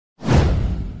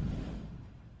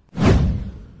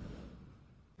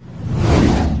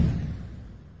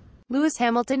Lewis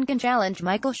Hamilton can challenge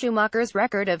Michael Schumacher's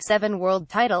record of 7 world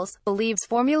titles, believes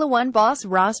Formula One boss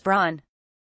Ross Brawn.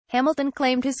 Hamilton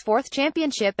claimed his 4th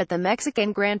championship at the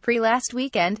Mexican Grand Prix last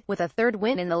weekend, with a 3rd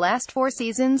win in the last 4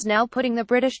 seasons now putting the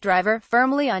British driver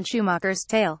firmly on Schumacher's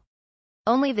tail.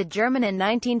 Only the German and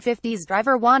 1950s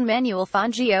driver Juan Manuel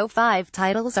Fangio 5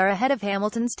 titles are ahead of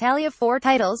Hamilton's tally of 4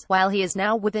 titles, while he is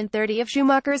now within 30 of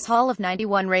Schumacher's haul of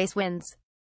 91 race wins.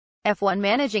 F1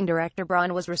 managing director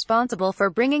Brawn was responsible for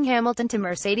bringing Hamilton to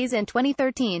Mercedes in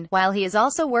 2013, while he has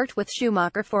also worked with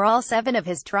Schumacher for all 7 of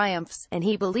his triumphs, and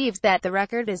he believes that the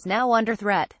record is now under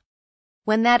threat.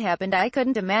 When that happened, I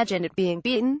couldn't imagine it being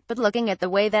beaten, but looking at the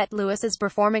way that Lewis is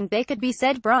performing, they could be,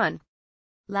 said Brawn.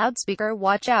 Loudspeaker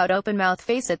watch out, open mouth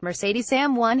face at Mercedes.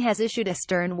 Sam1 has issued a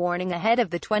stern warning ahead of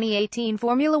the 2018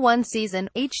 Formula One season.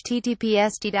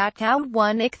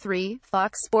 https://t.cow1ic3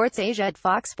 Fox Sports Asia. At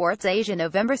Fox Sports Asia,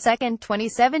 November 2,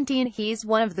 2017. He's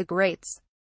one of the greats.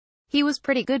 He was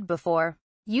pretty good before.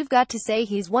 You've got to say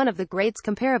he's one of the greats,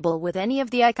 comparable with any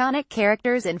of the iconic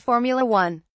characters in Formula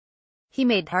One. He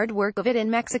made hard work of it in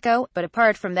Mexico, but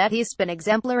apart from that he's been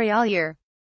exemplary all year.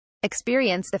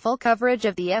 Experience the full coverage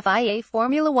of the FIA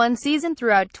Formula One season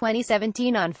throughout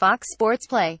 2017 on Fox Sports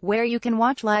Play, where you can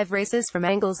watch live races from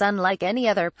angles unlike any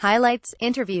other, highlights,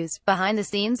 interviews, behind the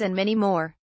scenes and many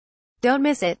more. Don't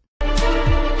miss it.